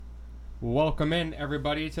Welcome in,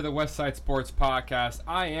 everybody, to the Westside Sports Podcast.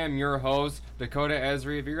 I am your host, Dakota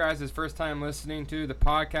Esri. If you guys is first time listening to the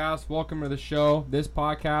podcast, welcome to the show. This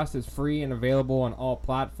podcast is free and available on all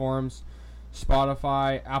platforms: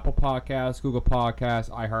 Spotify, Apple Podcasts, Google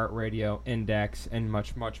Podcasts, iHeartRadio, Index, and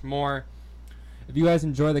much, much more. If you guys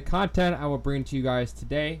enjoy the content I will bring to you guys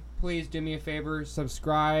today, please do me a favor,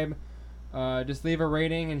 subscribe. Just leave a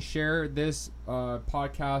rating and share this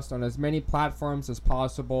podcast on as many platforms as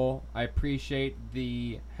possible. I appreciate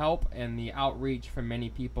the help and the outreach from many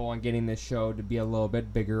people on getting this show to be a little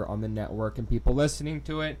bit bigger on the network and people listening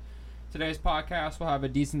to it. Today's podcast will have a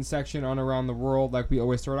decent section on around the world, like we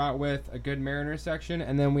always start out with, a good Mariners section,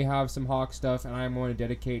 and then we have some Hawk stuff, and I'm going to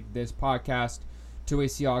dedicate this podcast to a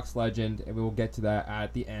Seahawks legend, and we will get to that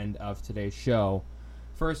at the end of today's show.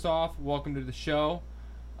 First off, welcome to the show.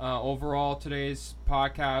 Overall, today's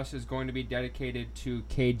podcast is going to be dedicated to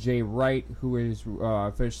KJ Wright, who is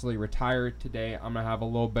officially retired today. I'm going to have a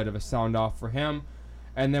little bit of a sound off for him.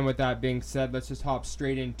 And then with that being said, let's just hop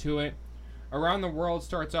straight into it. Around the world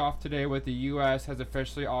starts off today with the U.S. has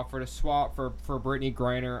officially offered a swap for Brittney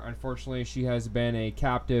Griner. Unfortunately, she has been a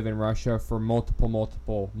captive in Russia for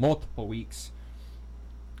multiple weeks.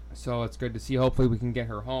 So it's good to see. Hopefully we can get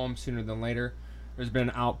her home sooner than later. There's been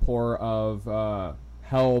an outpour of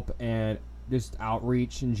help and just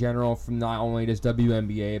outreach in general from not only just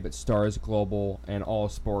WNBA but Stars Global and all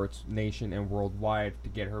sports nation and worldwide to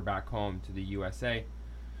get her back home to the USA.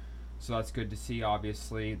 So that's good to see.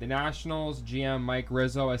 Obviously, the Nationals GM Mike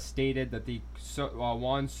Rizzo has stated that the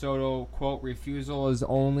Juan Soto quote refusal is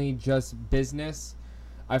only just business.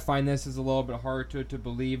 I find this is a little bit hard to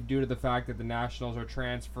believe due to the fact that the Nationals are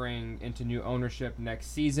transferring into new ownership next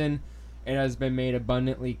season. It has been made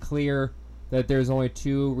abundantly clear that there's only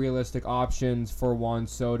two realistic options for Juan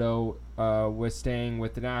Soto with staying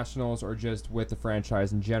with the Nationals or just with the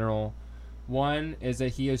franchise in general. One is that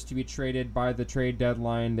he is to be traded by the trade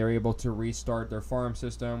deadline. They're able to restart their farm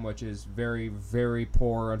system, which is very, very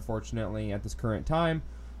poor, unfortunately, at this current time.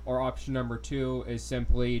 Or option number two is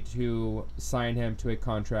simply to sign him to a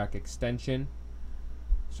contract extension.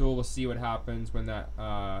 So we'll see what happens when that,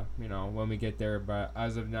 when we get there. But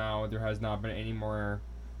as of now, there has not been any more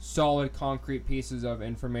solid, concrete pieces of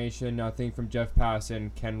information. Nothing from Jeff Passan,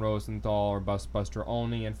 Ken Rosenthal, or Buster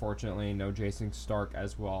Olney. Unfortunately, no Jason Stark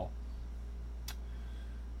as well.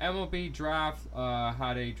 MLB draft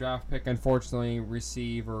had a draft pick, unfortunately,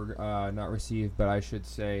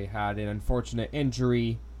 had an unfortunate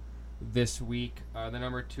injury this week. The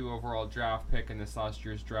number 2 overall draft pick in this last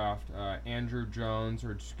year's draft, Druw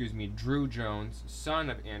Jones, son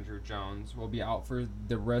of Andrew Jones, will be out for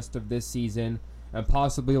the rest of this season and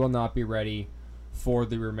possibly will not be ready for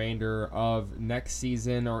the remainder of next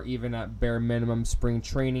season or even at bare minimum spring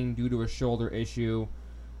training due to a shoulder issue.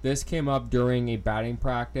 This came up during a batting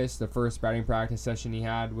practice, the first batting practice session he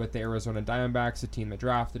had with the Arizona Diamondbacks, the team that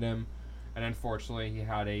drafted him, and unfortunately he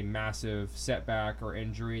had a massive setback or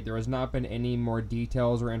injury. There has not been any more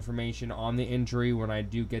details or information on the injury. When I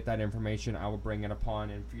do get that information, I will bring it upon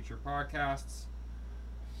in future podcasts.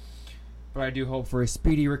 But I do hope for a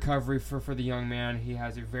speedy recovery for the young man. He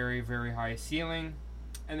has a very, very high ceiling.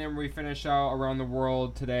 And then we finish out around the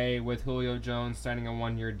world today with Julio Jones signing a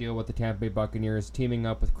 1-year deal with the Tampa Bay Buccaneers, teaming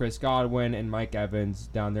up with Chris Godwin and Mike Evans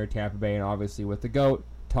down there in Tampa Bay, and obviously with the GOAT,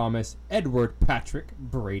 Thomas Edward Patrick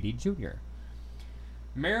Brady Jr.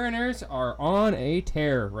 Mariners are on a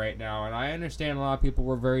tear right now, and I understand a lot of people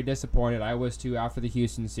were very disappointed. I was too after the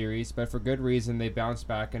Houston series, but for good reason. They bounced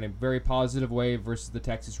back in a very positive way versus the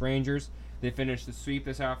Texas Rangers. They finished the sweep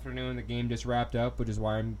this afternoon. The game just wrapped up, which is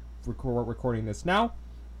why I'm recording this now.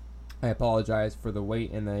 I apologize for the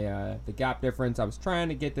wait and the gap difference. I was trying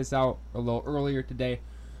to get this out a little earlier today,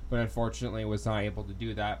 but unfortunately was not able to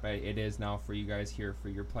do that. But it is now for you guys here for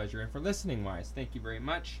your pleasure and for listening wise. Thank you very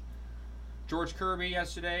much. George Kirby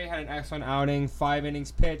yesterday had an excellent outing. 5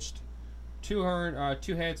 innings pitched, 2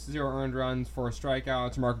 hits, 0 earned runs, 4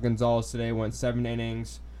 strikeouts. Marco Gonzalez today went 7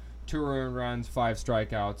 innings, 2 earned runs, 5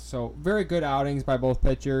 strikeouts. So very good outings by both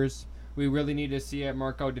pitchers. We really need to see it.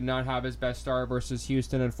 Marco did not have his best start versus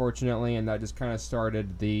Houston, unfortunately, and that just kind of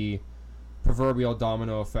started the proverbial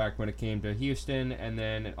domino effect when it came to Houston. And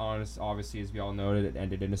then, obviously, as we all noted, it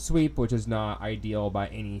ended in a sweep, which is not ideal by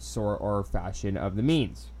any sort or fashion of the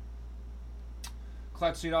means.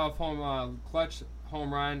 Clutch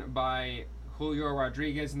home run by Julio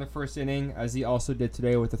Rodriguez in the first inning, as he also did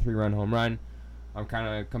today with a 3-run home run. I'm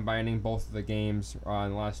kind of combining both of the games in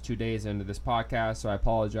the last 2 days into this podcast, so I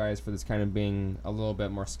apologize for this kind of being a little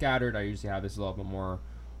bit more scattered. I usually have this a little bit more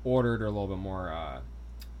ordered or a little bit more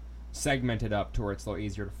segmented up to where it's a little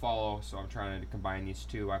easier to follow, so I'm trying to combine these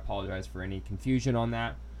two. I apologize for any confusion on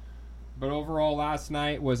that. But overall, last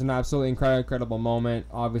night was an absolutely incredible moment.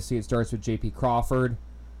 Obviously, it starts with J.P. Crawford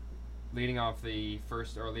leading off the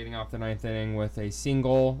ninth inning with a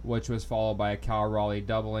single, which was followed by a Cal Raleigh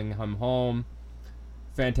doubling him home.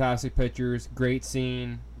 Fantastic pitchers, great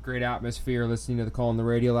scene, great atmosphere listening to the call on the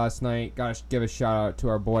radio last night. Gotta give a shout out to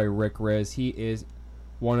our boy Rick Riz. He is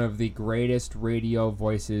one of the greatest radio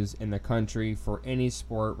voices in the country for any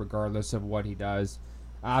sport, regardless of what he does.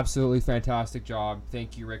 Absolutely fantastic job.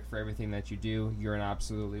 Thank you, Rick, for everything that you do. You're an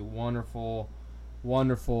absolutely wonderful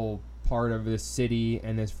part of this city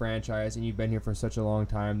and this franchise, and you've been here for such a long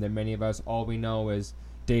time that many of us, all we know is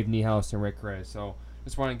Dave Niehaus and Rick Riz. So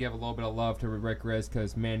just want to give a little bit of love to Rick Riz,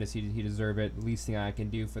 because, man, does he deserve it. Least thing I can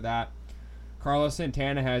do for that. Carlos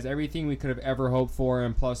Santana has everything we could have ever hoped for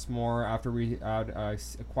and plus more after we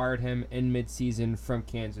acquired him in midseason from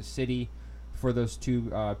Kansas City for those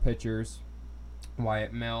two pitchers,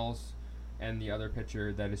 Wyatt Mills and the other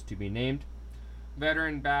pitcher that is to be named.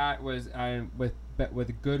 Veteran bat was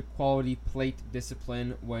with good quality plate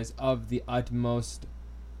discipline was of the utmost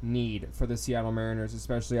need for the Seattle Mariners,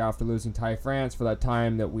 especially after losing Ty France for that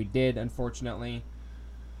time that we did, unfortunately.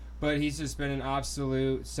 But he's just been an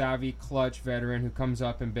absolute savvy, clutch veteran who comes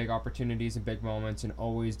up in big opportunities and big moments and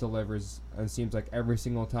always delivers. And seems like every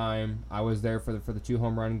single time. I was there for the 2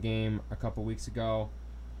 home run game a couple weeks ago.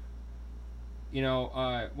 You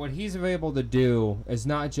know, what he's able to do is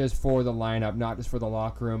not just for the lineup, not just for the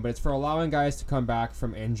locker room, but it's for allowing guys to come back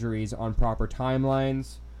from injuries on proper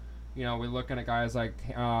timelines. You know, we're looking at guys like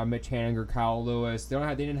Mitch Haniger, Kyle Lewis. They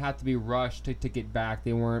didn't have to be rushed to get back.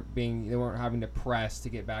 They weren't having to press to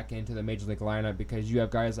get back into the major league lineup, because you have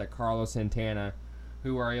guys like Carlos Santana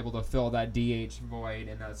who are able to fill that DH void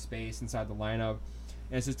in that space inside the lineup.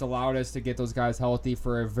 And it's just allowed us to get those guys healthy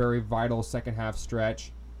for a very vital second half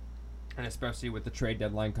stretch, and especially with the trade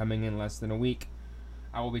deadline coming in less than a week.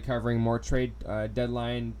 I will be covering more trade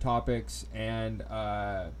deadline topics and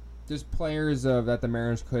just players that the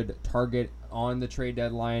Mariners could target on the trade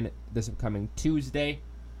deadline this upcoming Tuesday.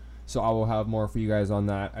 So I will have more for you guys on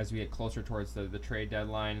that as we get closer towards the trade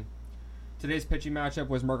deadline. Today's pitching matchup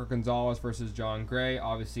was Marco Gonzalez versus John Gray.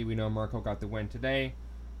 Obviously, we know Marco got the win today.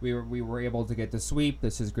 We were able to get the sweep.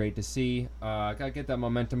 This is great to see. Gotta get that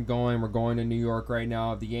momentum going. We're going to New York right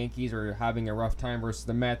now. The Yankees are having a rough time versus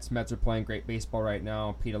the Mets. Mets are playing great baseball right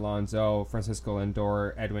now. Pete Alonso, Francisco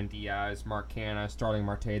Lindor, Edwin Diaz, Mark Canha, Starling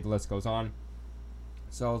Marte, the list goes on.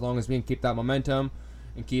 So as long as we can keep that momentum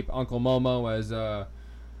and keep Uncle Momo as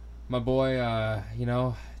my boy,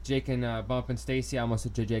 Jake and Bump and Stacy. I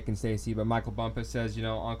almost said Jake and Stacy, but Michael Bumpus says,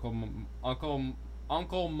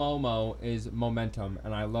 Uncle Momo is momentum,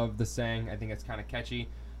 and I love the saying. I think it's kind of catchy,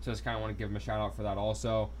 so I just kind of want to give him a shout out for that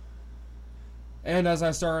also. And as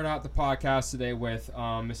I started out the podcast today with,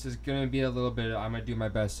 this is going to be a little bit, I'm going to do my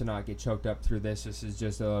best to not get choked up through this. This is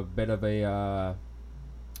just a bit of a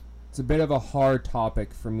hard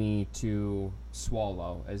topic for me to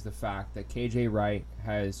swallow, as the fact that KJ Wright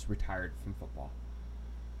has retired from football.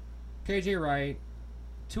 KJ Wright,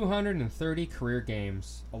 230 career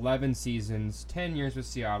games, 11 seasons, 10 years with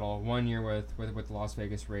Seattle, 1 year with the Las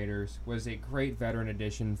Vegas Raiders. Was a great veteran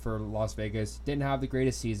addition for Las Vegas. Didn't have the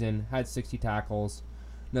greatest season, had 60 tackles,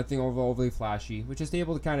 nothing overly flashy, which is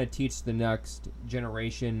able to kind of teach the next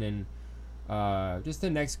generation and just the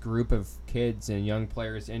next group of kids and young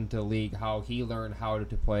players into the league how he learned how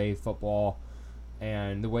to play football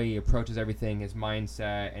and the way he approaches everything, his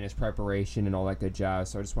mindset and his preparation and all that good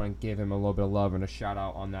jazz. So I just want to give him a little bit of love and a shout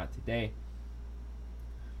out on that today.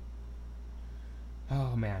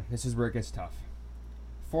 Oh man, this is where it gets tough.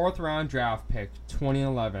 4th round draft pick,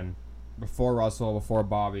 2011, before Russell, before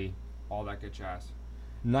Bobby, all that good jazz.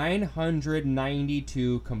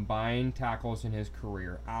 992 combined tackles in his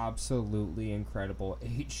career. Absolutely incredible.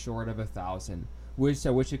 8 short of 1,000. I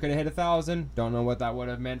wish he could have hit 1,000. Don't know what that would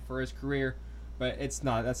have meant for his career. But it's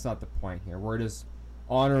not. That's not the point here. We're just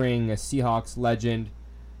honoring a Seahawks legend.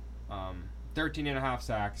 13.5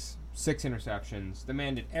 sacks, 6 interceptions. The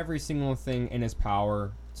man did every single thing in his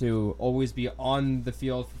power to always be on the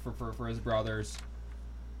field for his brothers.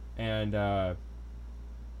 And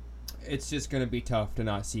it's just going to be tough to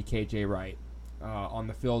not see KJ Wright on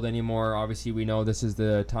the field anymore. Obviously, we know this is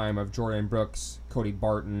the time of Jordan Brooks, Cody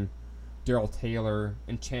Barton, Darrell Taylor,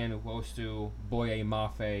 Nchan Nwosu, Boye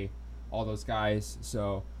Mafe, all those guys.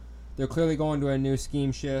 So they're clearly going to a new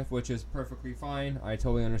scheme shift, which is perfectly fine. I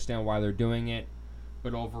totally understand why they're doing it.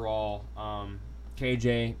 But overall,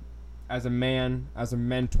 KJ, as a man, as a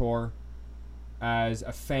mentor, as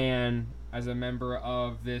a fan, as a member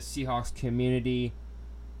of this Seahawks community,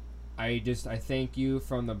 I thank you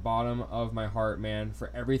from the bottom of my heart, man,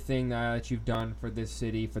 for everything that you've done for this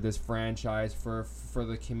city, for this franchise, for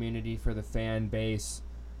the community, for the fan base.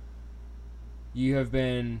 You have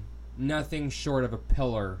been nothing short of a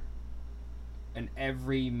pillar in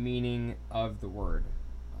every meaning of the word.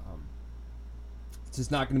 It's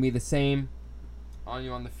just not going to be the same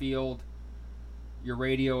on the field. Your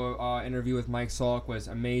radio interview with Mike Salk was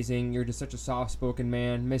amazing. You're just such a soft-spoken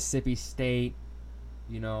man. Mississippi State,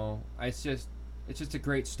 it's just a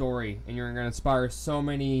great story, and you're going to inspire so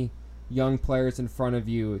many young players in front of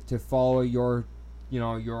you to follow your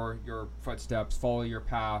footsteps, follow your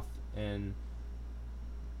path, and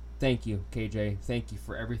thank you, KJ. Thank you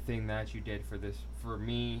for everything that you did for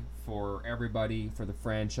me, for everybody, for the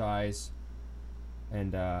franchise.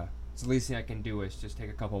 And it's the least thing I can do is just take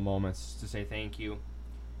a couple moments to say thank you.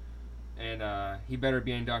 And he better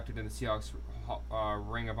be inducted in the Seahawks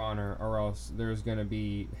Ring of Honor, or else there's going to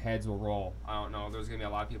be heads will roll. I don't know. There's going to be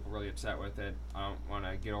a lot of people really upset with it. I don't want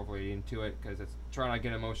to get overly into it because it's trying not to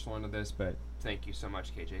get emotional into this, but thank you so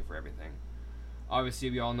much, KJ, for everything. Obviously,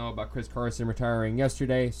 we all know about Chris Carson retiring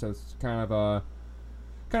yesterday, so it's kind of a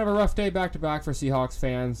rough day back-to-back for Seahawks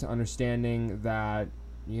fans, understanding that,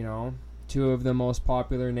 two of the most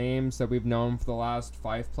popular names that we've known for the last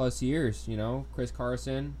 5+ years. Chris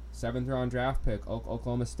Carson, 7th-round draft pick.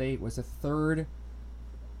 Oklahoma State was a third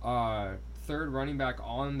running back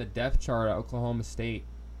on the depth chart at Oklahoma State,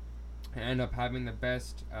 and ended up having the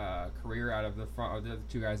best career out of the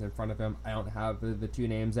two guys in front of him. I don't have the two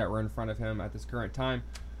names that were in front of him at this current time,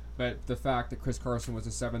 but the fact that Chris Carson was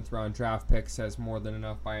a 7th-round draft pick says more than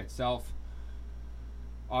enough by itself.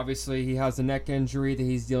 Obviously, he has a neck injury that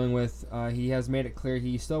he's dealing with. He has made it clear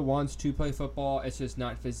he still wants to play football. It's just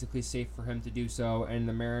not physically safe for him to do so. And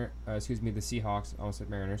the Seahawks, I almost said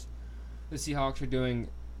Mariners. The Seahawks are doing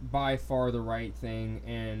by far the right thing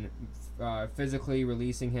in physically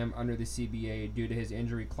releasing him under the CBA due to his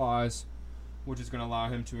injury clause, which is going to allow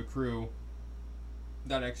him to accrue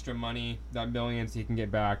that extra money, that millions he can get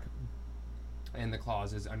back, and the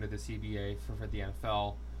clauses under the CBA for the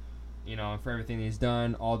NFL. For everything he's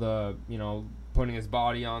done, all the, putting his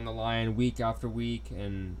body on the line week after week,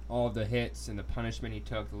 and all the hits and the punishment he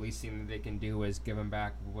took, the least thing that they can do is give him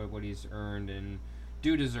back what he's earned and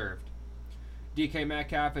deserved. DK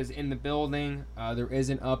Metcalf is in the building. There is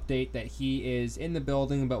an update that he is in the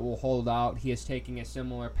building, but will hold out. He is taking a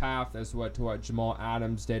similar path as to what Jamal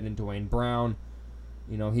Adams did and Dwayne Brown.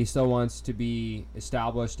 He still wants to be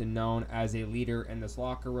established and known as a leader in this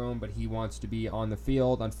locker room, but he wants to be on the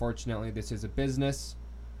field. Unfortunately, this is a business,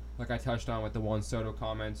 like I touched on with the Juan Soto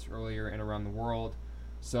comments earlier and around the world.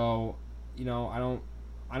 So,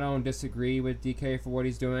 I don't disagree with DK for what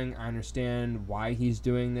he's doing. I understand why he's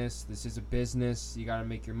doing this. This is a business. You got to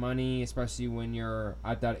make your money, especially when you're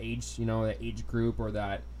at that age, that age group or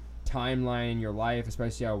that timeline in your life,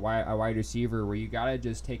 especially a wide receiver, where you gotta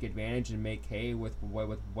just take advantage and make hay with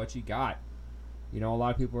what you got. A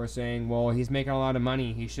lot of people are saying, well, he's making a lot of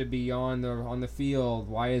money, he should be on the field.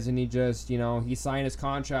 Why isn't he just, he signed his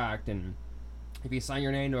contract, and if you sign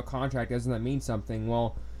your name to a contract, doesn't that mean something?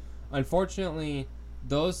 Well, unfortunately,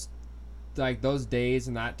 those days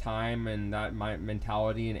and that time and that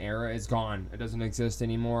mentality and era is gone. It doesn't exist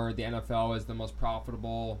anymore. The NFL is the most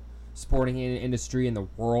profitable sporting industry in the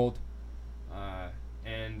world,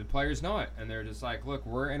 and the players know it, and they're just like, look,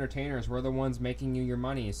 we're entertainers, we're the ones making you your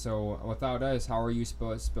money, so without us, how are you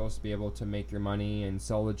supposed to be able to make your money and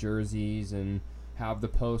sell the jerseys and have the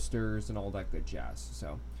posters and all that good jazz?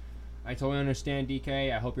 So I totally understand,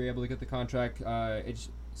 DK. I hope you're able to get the contract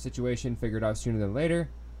situation figured out sooner than later,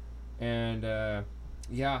 and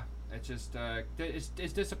it's just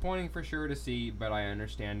it's disappointing for sure to see, but I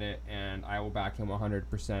understand it, and I will back him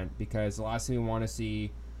 100%, because the last thing we want to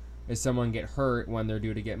see is someone get hurt when they're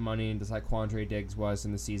due to get money, just like Quandre Diggs was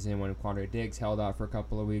in the season, when Quandre Diggs held out for a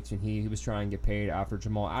couple of weeks and he was trying to get paid after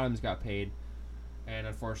Jamal Adams got paid, and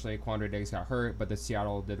unfortunately Quandre Diggs got hurt, but the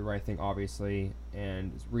Seattle did the right thing, obviously,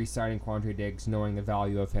 and re-signing Quandre Diggs, knowing the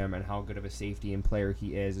value of him and how good of a safety and player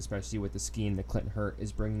he is, especially with the scheme that Clinton Hurt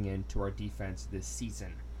is bringing into our defense this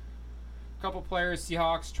season. Couple players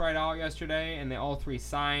Seahawks tried out yesterday, and they all three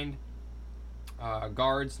signed.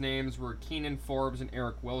 Guards' names were Keenan Forbes and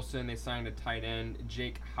Eric Wilson. They signed a tight end,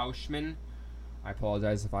 Jake Hauschman. I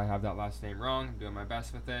apologize if I have that last name wrong. I'm doing my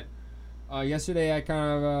best with it. Yesterday, I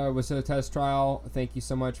kind of was at a test trial. Thank you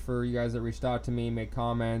so much for you guys that reached out to me, made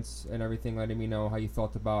comments and everything, letting me know how you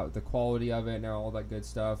felt about the quality of it and all that good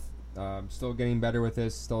stuff. Still getting better with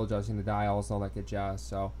this, still adjusting the dials, all that good jazz.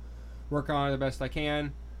 So, work on it the best I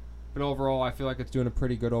can. But overall, I feel like it's doing a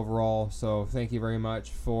pretty good overall. So thank you very much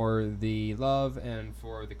for the love and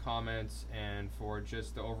for the comments and for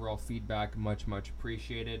just the overall feedback. Much, much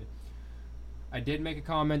appreciated. I did make a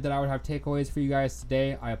comment that I would have takeaways for you guys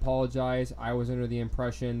today. I apologize. I was under the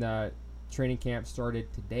impression that training camp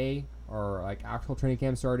started today, or like actual training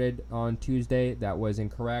camp started on Tuesday. That was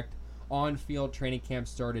incorrect. On-field training camp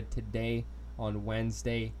started today on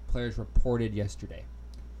Wednesday. Players reported yesterday.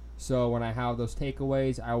 So when I have those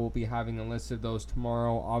takeaways, I will be having a list of those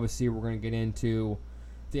tomorrow. Obviously, we're going to get into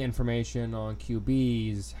the information on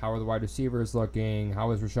QBs. How are the wide receivers looking?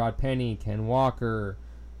 How is Rashad Penny, Ken Walker,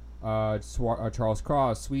 Charles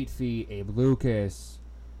Cross, Sweet Feet, Abe Lucas,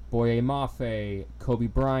 Boye Mafe, Kobe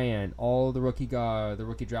Bryant, all the rookie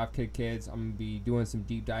draft kit kids. I'm going to be doing some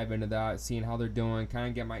deep dive into that, seeing how they're doing, kind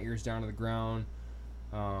of get my ears down to the ground.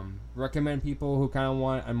 Recommend people who kind of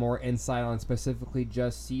want a more insight on specifically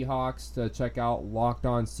just Seahawks to check out Locked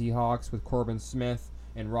On Seahawks with Corbin Smith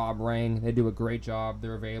and Rob Rang. They do a great job.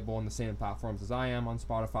 They're available on the same platforms as I am on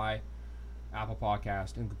Spotify, Apple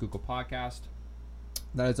Podcast, and Google Podcast.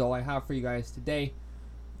 That is all I have for you guys today.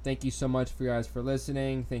 Thank you so much for you guys for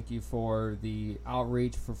listening. Thank you for the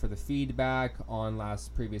outreach, for the feedback on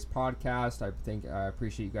previous podcast. I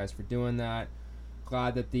appreciate you guys for doing that.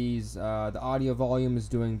 Glad that the audio volume is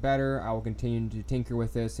doing better. I will continue to tinker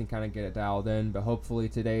with this and kind of get it dialed in, but hopefully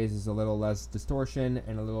today's is a little less distortion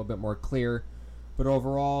and a little bit more clear. But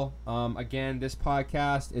overall, again, this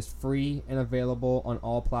podcast is free and available on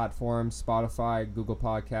all platforms: Spotify, Google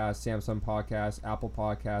Podcasts, Samsung Podcasts, Apple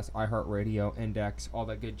Podcasts, iHeartRadio, Index, all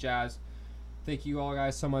that good jazz. Thank you all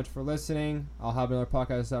guys so much for listening. I'll have another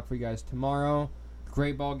podcast up for you guys tomorrow.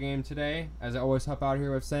 Great ball game today. As I always help out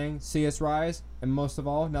here with saying, see us rise. And most of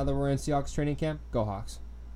all, now that we're in Seahawks training camp, go Hawks.